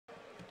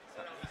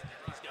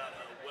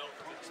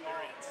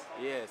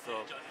Yeah,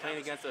 so playing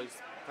against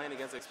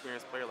an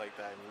experienced player like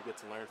that, and you get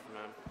to learn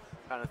from him,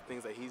 kind of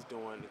things that he's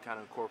doing to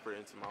kind of incorporate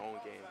into my own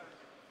game.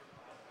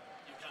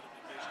 You kind of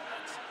envision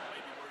that's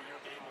maybe where your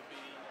game will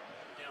be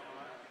down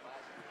the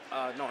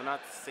line. No,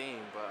 not the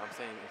same, but I'm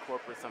saying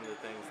incorporate some of the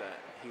things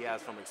that he has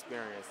from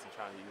experience and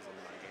trying to use them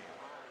in my game.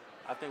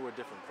 I think we're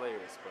different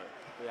players, but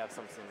we have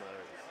some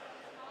similarities.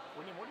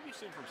 What have you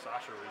seen from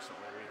Sasha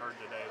recently? We heard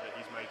today that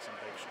he's made some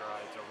big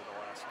strides over the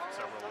last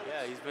several weeks.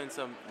 Yeah, he's made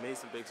some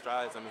big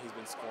strides. I mean, he's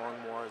been scoring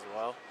more as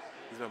well.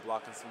 He's been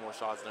blocking some more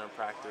shots during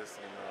practice,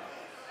 and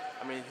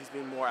I mean, he's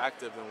been more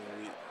active than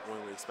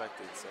when we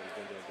expected. So he's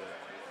been doing good.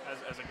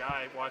 As a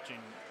guy watching,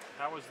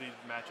 how has these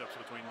matchups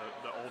between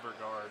the older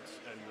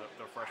guards and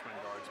the freshman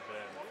guards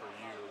been for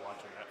you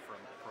watching that from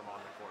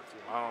on the court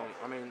too?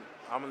 I mean,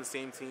 I'm on the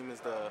same team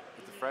as the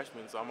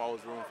freshmen, so I'm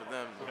always rooting for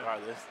them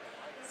regardless.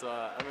 So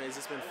I mean, it's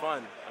just been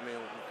fun. I mean,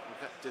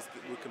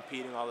 we're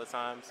competing all the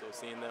time, so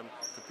seeing them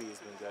compete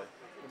has been good.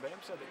 Bam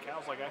said that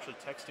Cal's like actually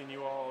texting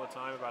you all the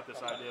time about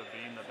this idea of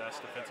being the best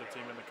defensive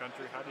team in the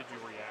country. How did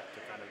you react to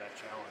kind of that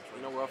challenge?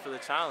 You know, well, for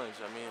the challenge.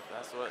 I mean, if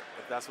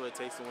that's what it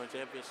takes to win a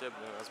championship,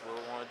 then that's what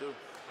we want to do.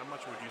 How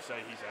much would you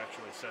say he's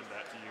actually said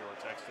that to you, or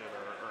texted,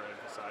 or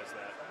emphasized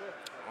that?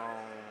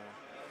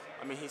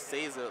 I mean, he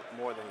says it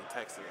more than he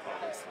texts it,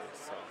 obviously.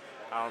 So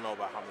I don't know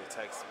about how many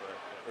texts, but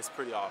it's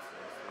pretty often.